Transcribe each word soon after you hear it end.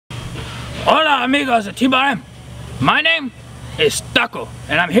Hola amigos de T-Bar. My name is Taco,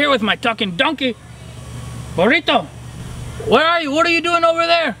 and I'm here with my talking donkey, Burrito. Where are you? What are you doing over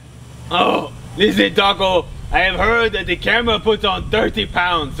there? Oh, listen, Taco. I have heard that the camera puts on 30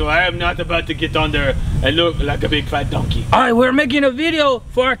 pounds, so I am not about to get on there and look like a big fat donkey. Alright, we're making a video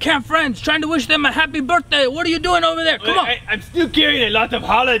for our camp friends, trying to wish them a happy birthday. What are you doing over there? Come on. I'm still carrying a lot of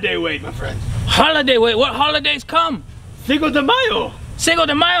holiday weight, my friend. Holiday weight? What holidays come? Cinco de Mayo. Cinco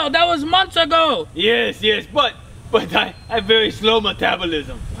de Mayo, that was months ago. Yes, but I have very slow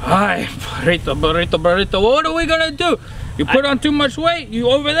metabolism. Hi, Burrito. What are we gonna do? You put on too much weight? You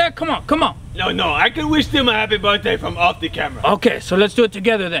over there? Come on. No, I can wish them a happy birthday from off the camera. Okay, so let's do it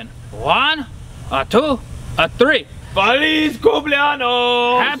together then. 1, 2, 3. Feliz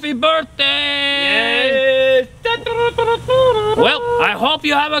cumpleaños! Happy birthday! Yes! Well, I hope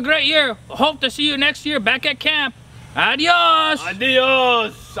you have a great year. Hope to see you next year back at camp. Adios!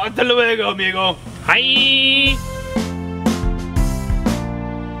 Adios! Hasta luego, amigo. Hi!